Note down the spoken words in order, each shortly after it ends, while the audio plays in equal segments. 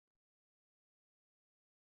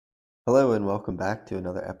Hello and welcome back to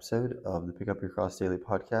another episode of the Pick Up Your Cross Daily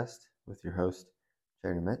podcast with your host,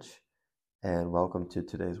 Jerry Mitch, and welcome to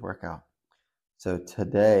today's workout. So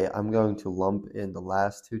today I'm going to lump in the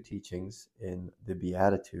last two teachings in the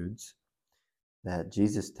Beatitudes that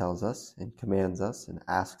Jesus tells us and commands us and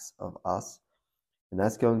asks of us, and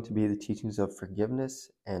that's going to be the teachings of forgiveness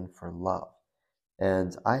and for love.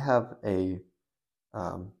 And I have a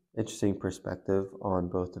interesting perspective on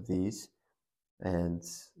both of these. And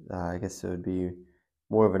I guess it would be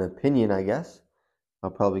more of an opinion, I guess. I'll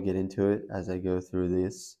probably get into it as I go through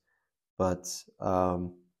this. But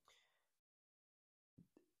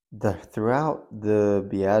throughout the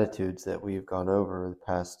Beatitudes that we've gone over the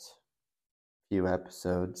past few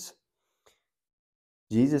episodes,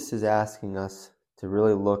 Jesus is asking us to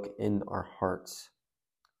really look in our hearts.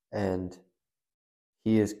 And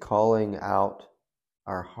he is calling out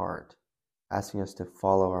our heart, asking us to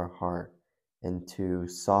follow our heart and to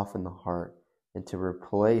soften the heart and to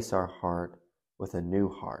replace our heart with a new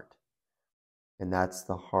heart. And that's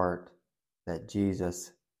the heart that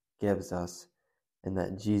Jesus gives us and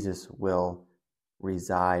that Jesus will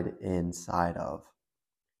reside inside of.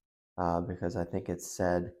 Because I think it's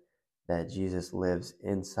said that Jesus lives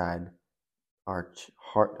inside our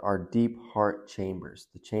heart, our deep heart chambers,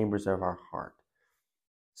 the chambers of our heart.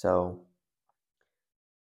 So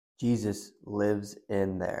Jesus lives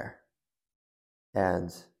in there.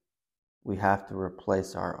 And we have to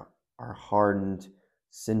replace our hardened,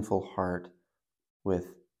 sinful heart with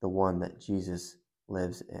the one that Jesus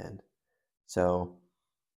lives in. So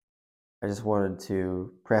I just wanted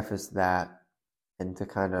to preface that and to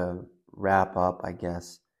kind of wrap up, I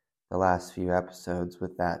guess, the last few episodes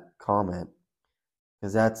with that comment,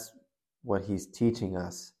 because that's what he's teaching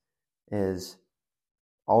us is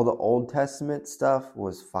all the Old Testament stuff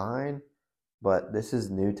was fine, but this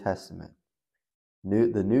is New Testament.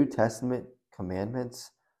 The New Testament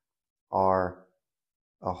commandments are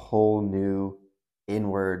a whole new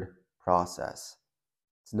inward process.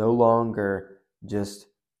 It's no longer just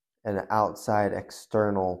an outside,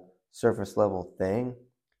 external, surface level thing.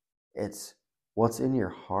 It's what's in your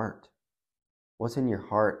heart. What's in your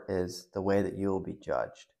heart is the way that you will be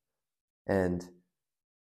judged. And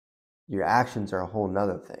your actions are a whole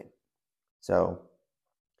nother thing. So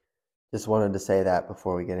just wanted to say that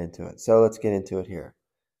before we get into it. So let's get into it here.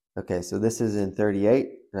 Okay, so this is in 38,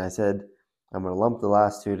 and I said I'm going to lump the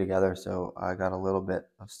last two together, so I got a little bit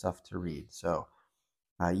of stuff to read. So,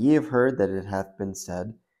 ye have heard that it hath been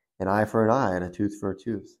said, an eye for an eye, and a tooth for a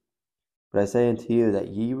tooth. But I say unto you that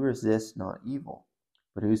ye resist not evil,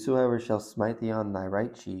 but whosoever shall smite thee on thy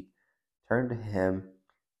right cheek, turn to him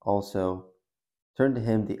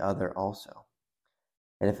the other also.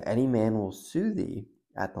 And if any man will sue thee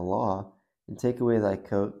at the law, and take away thy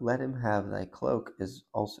coat, let him have thy cloak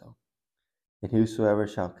also. And whosoever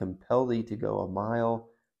shall compel thee to go a mile,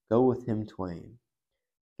 go with him twain.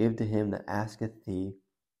 Give to him that asketh thee,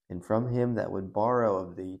 and from him that would borrow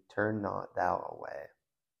of thee, turn not thou away.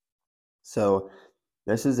 So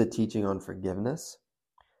this is a teaching on forgiveness.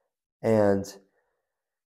 And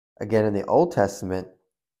again, in the Old Testament,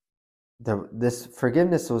 this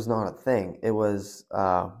forgiveness was not a thing. It was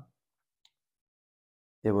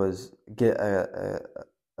get a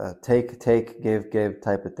take, give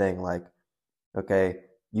type of thing. Like, okay,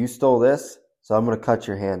 you stole this, so I'm going to cut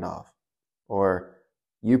your hand off. Or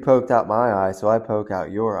you poked out my eye, so I poke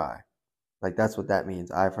out your eye. Like, that's what that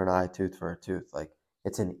means. Eye for an eye, tooth for a tooth. Like,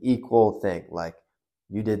 it's an equal thing. Like,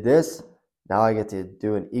 you did this, now I get to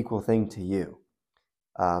do an equal thing to you.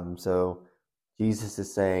 So Jesus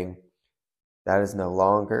is saying that is no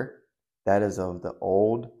longer. That is of the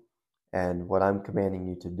old. And what I'm commanding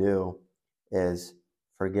you to do is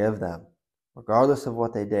forgive them, regardless of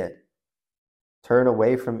what they did. Turn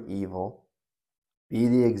away from evil, be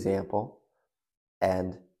the example,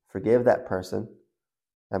 and forgive that person.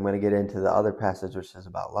 I'm going to get into the other passage which is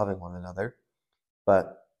about loving one another.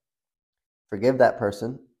 But forgive that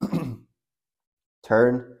person,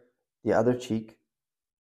 turn the other cheek,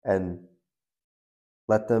 and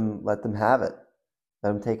let them have it.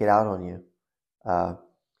 Let them take it out on you.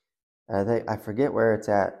 And I forget where it's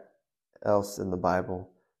at else in the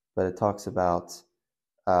Bible, but it talks about,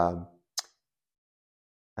 I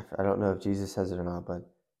don't know if Jesus says it or not,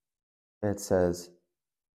 but it says,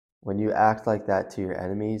 when you act like that to your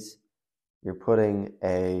enemies, you're putting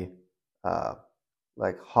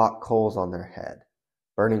like hot coals on their head,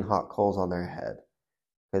 burning hot coals on their head,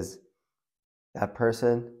 because that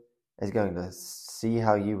person is going to see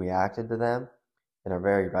how you reacted to them in a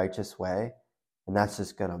very righteous way, and that's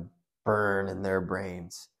just going to burn in their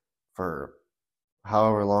brains for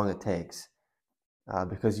however long it takes.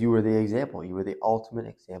 because you were the example. You were the ultimate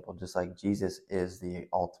example, just like Jesus is the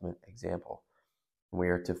ultimate example. We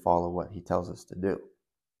are to follow what he tells us to do.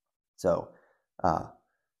 So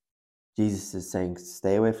Jesus is saying,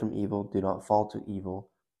 stay away from evil. Do not fall to evil.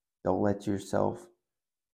 Don't let yourself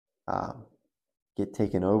get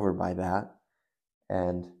taken over by that,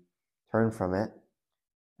 and turn from it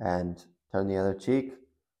and turn the other cheek,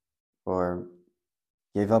 or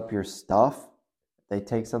give up your stuff. If they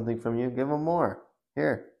take something from you, give them more.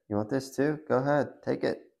 Here, you want this too? Go ahead, take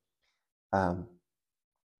it.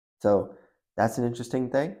 So that's an interesting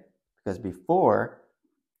thing, because before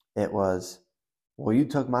it was, well, you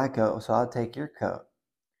took my coat, so I'll take your coat.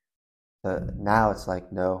 But now it's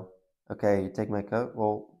like, no, okay, you take my coat,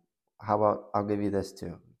 well, how about I'll give you this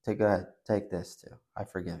too? Go ahead, take this too. I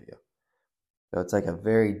forgive you. So it's like a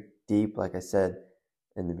very deep, like I said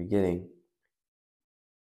in the beginning,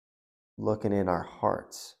 looking in our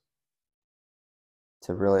hearts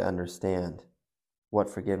to really understand what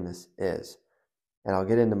forgiveness is. And I'll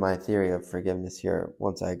get into my theory of forgiveness here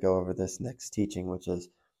once I go over this next teaching, which is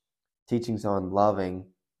teachings on loving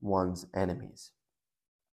one's enemies.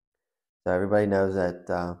 So everybody knows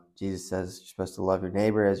that Jesus says you're supposed to love your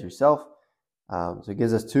neighbor as yourself. So he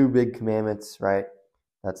gives us two big commandments, right?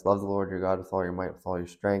 That's love the Lord your God with all your might, with all your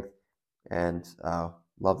strength, and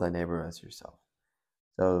love thy neighbor as yourself.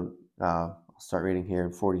 So I'll start reading here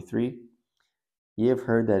in 43. Ye have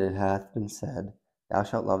heard that it hath been said, thou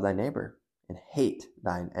shalt love thy neighbor, and hate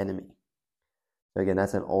thine enemy. So again,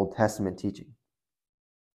 that's an Old Testament teaching.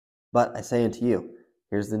 But I say unto you,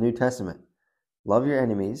 here's the New Testament, love your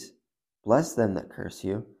enemies, bless them that curse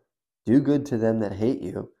you, do good to them that hate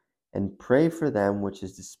you, and pray for them which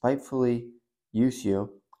is despitefully use you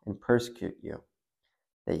and persecute you,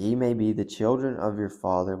 that ye may be the children of your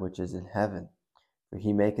Father which is in heaven. For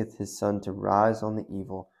he maketh his sun to rise on the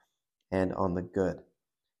evil and on the good,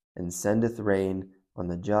 and sendeth rain on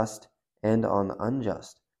the just and on the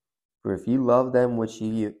unjust. For if ye love them which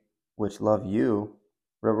love you,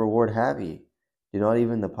 what reward have ye? Do not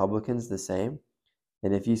even the publicans the same?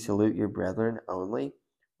 And if ye salute your brethren only,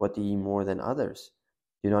 what do ye more than others?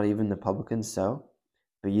 Do not even the publicans so?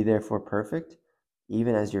 Be ye therefore perfect,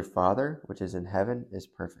 even as your Father which is in heaven is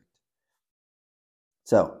perfect.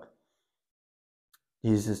 So,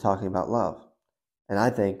 Jesus is talking about love. And I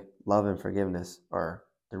think love and forgiveness are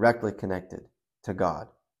directly connected to God.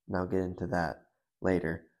 And I'll get into that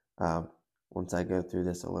later once I go through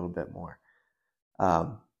this a little bit more.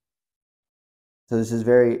 So this is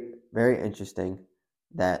very, very interesting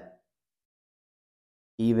that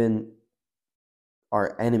even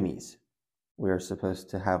our enemies, we are supposed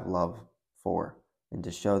to have love for and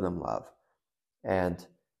to show them love. And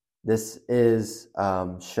this is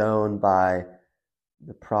shown by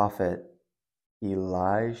the prophet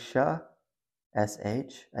Elisha,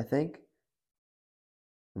 S-H, I think.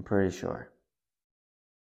 I'm pretty sure.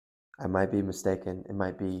 I might be mistaken. It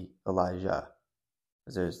might be Elijah,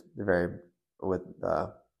 because there's the very with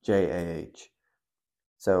J-A-H.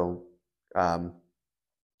 So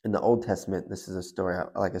in the Old Testament, this is a story.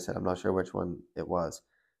 Like I said, I'm not sure which one it was,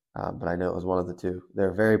 but I know it was one of the two.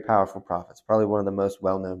 They're very powerful prophets, probably one of the most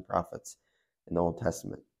well-known prophets in the Old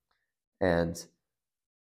Testament. And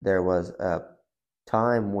there was a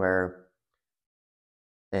time where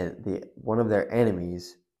one of their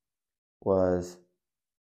enemies was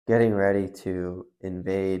getting ready to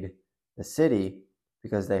invade the city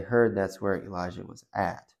because they heard that's where Elijah was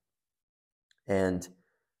at. And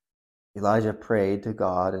Elijah prayed to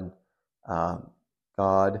God, and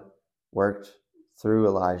God worked through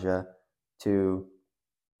Elijah to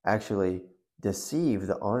actually deceive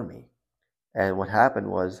the army. And what happened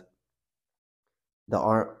was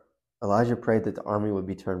Elijah prayed that the army would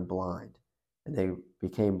be turned blind, and they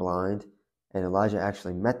became blind. And Elijah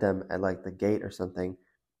actually met them at like the gate or something,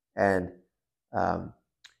 and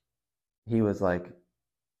he was like,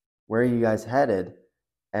 "Where are you guys headed?"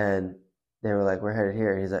 And they were like, "We're headed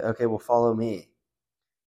here." And he's like, "Okay, well, follow me."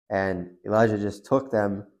 And Elijah just took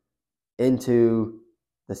them into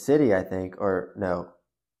the city, I think, or no,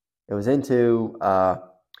 it was into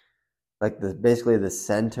basically the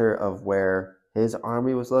center of where his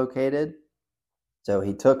army was located. So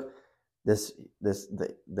he took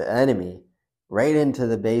the enemy right into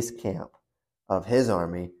the base camp of his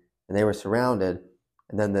army, and they were surrounded.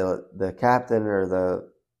 And then the captain or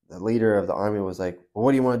the leader of the army was like, "Well,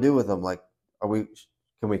 what do you want to do with them? Like, can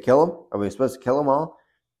we kill them? Are we supposed to kill them all?"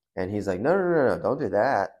 And he's like, no, don't do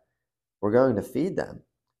that. We're going to feed them.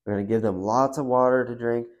 We're going to give them lots of water to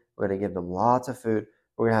drink. We're going to give them lots of food.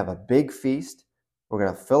 We're going to have a big feast. We're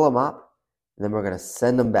going to fill them up, and then we're going to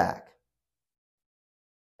send them back.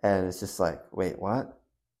 And it's just like, wait, what?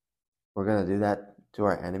 We're going to do that to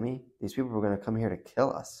our enemy? These people are going to come here to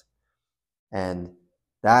kill us. And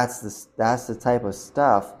that's the type of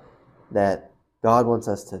stuff that God wants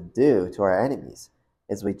us to do to our enemies,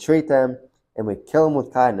 is we treat them and we kill them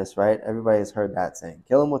with kindness, right? Everybody has heard that saying,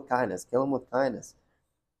 kill them with kindness, kill them with kindness.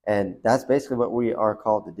 And that's basically what we are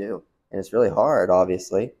called to do. And it's really hard,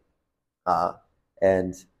 obviously.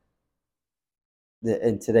 And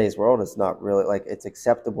in today's world, it's not really like it's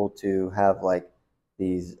acceptable to have like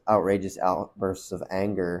these outrageous outbursts of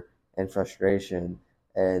anger and frustration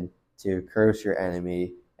and to curse your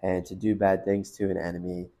enemy and to do bad things to an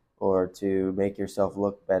enemy or to make yourself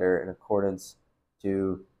look better in accordance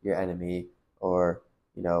to your enemy, or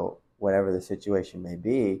whatever the situation may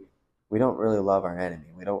be. We don't really love our enemy.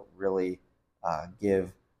 We don't really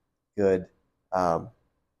give good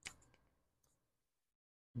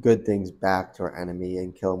good things back to our enemy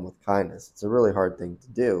and kill them with kindness. It's a really hard thing to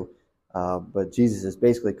do, but Jesus is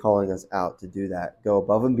basically calling us out to do that. Go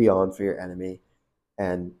above and beyond for your enemy,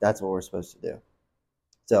 and that's what we're supposed to do.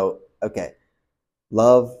 So, okay,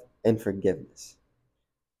 love and forgiveness.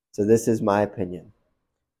 So this is my opinion.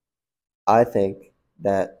 I think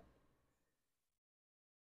that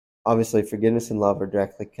obviously forgiveness and love are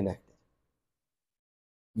directly connected.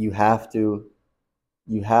 You have to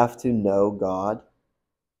know God.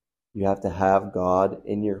 You have to have God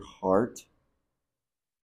in your heart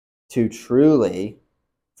to truly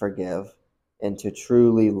forgive and to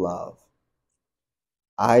truly love.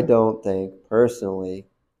 I don't think personally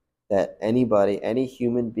that anybody, any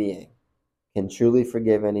human being, can truly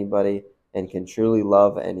forgive anybody and can truly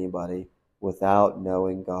love anybody without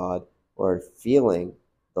knowing God or feeling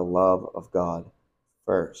the love of God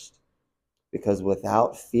first. Because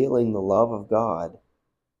without feeling the love of God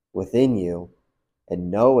within you and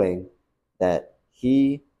knowing that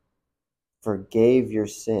He forgave your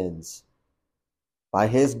sins by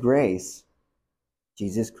His grace,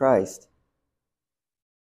 Jesus Christ,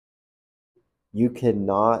 you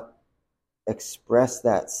cannot express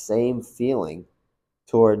that same feeling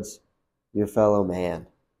towards your fellow man,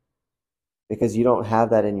 because you don't have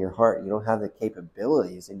that in your heart. You don't have the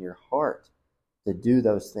capabilities in your heart to do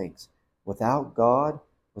those things. Without God,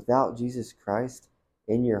 without Jesus Christ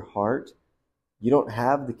in your heart, you don't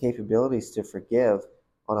have the capabilities to forgive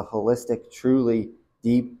on a holistic, truly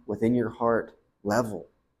deep within your heart level.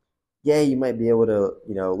 Yeah, you might be able to,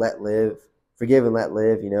 forgive and let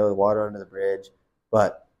live, the water under the bridge.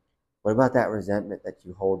 But what about that resentment that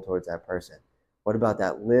you hold towards that person? What about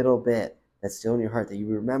that little bit that's still in your heart that you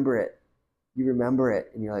remember it? You remember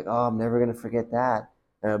it, and you're like, oh, I'm never going to forget that.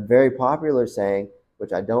 And a very popular saying,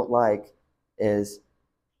 which I don't like, is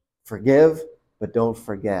forgive, but don't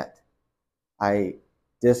forget. I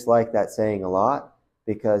dislike that saying a lot,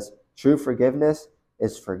 because true forgiveness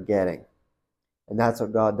is forgetting. And that's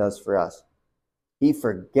what God does for us. He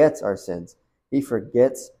forgets our sins. He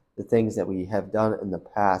forgets the things that we have done in the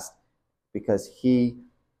past, because He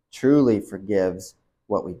truly forgives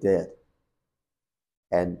what we did.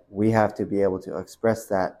 And we have to be able to express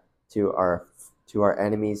that to our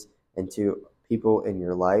enemies and to people in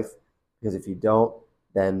your life, because if you don't,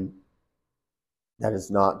 then that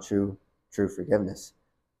is not true forgiveness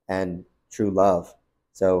and true love.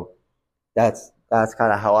 So that's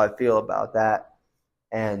kind of how I feel about that.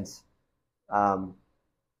 And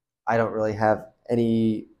I don't really have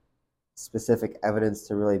any specific evidence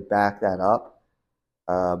to really back that up,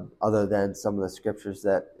 other than some of the scriptures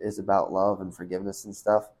that is about love and forgiveness and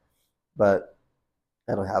stuff. But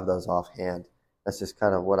I don't have those offhand. That's just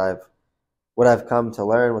kind of what I've come to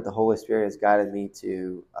learn, what the Holy Spirit has guided me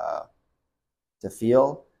to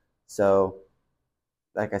feel. So,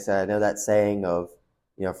 like I said, I know that saying of,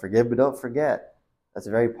 forgive but don't forget. That's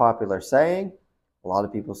a very popular saying. A lot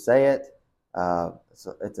of people say it.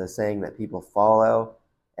 So it's a saying that people follow,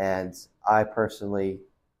 and I personally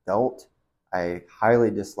don't. I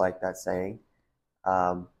highly dislike that saying.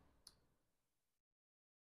 So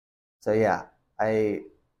yeah, I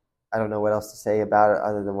don't know what else to say about it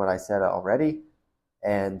other than what I said already,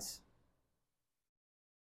 and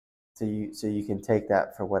so you can take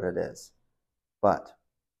that for what it is. But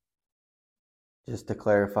just to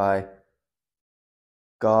clarify,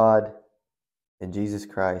 God and Jesus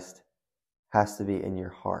Christ has to be in your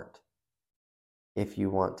heart if you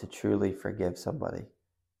want to truly forgive somebody,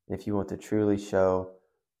 if you want to truly show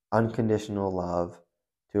unconditional love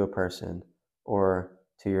to a person or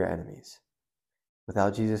to your enemies.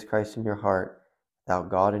 Without Jesus Christ in your heart, without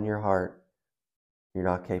God in your heart, you're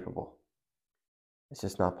not capable. It's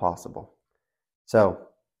just not possible. So,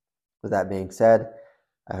 with that being said,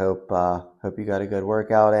 I hope you got a good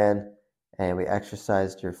workout in, and we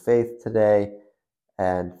exercised your faith today.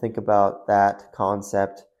 And think about that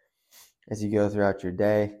concept as you go throughout your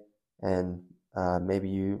day. And maybe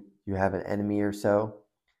you have an enemy or so,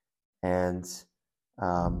 and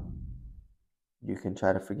you can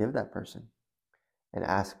try to forgive that person and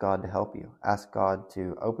ask God to help you. Ask God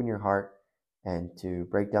to open your heart and to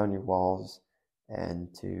break down your walls and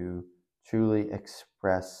to truly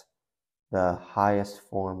express the highest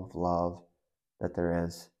form of love that there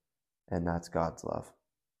is, and that's God's love.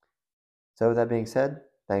 So with that being said,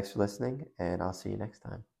 thanks for listening, and I'll see you next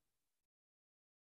time.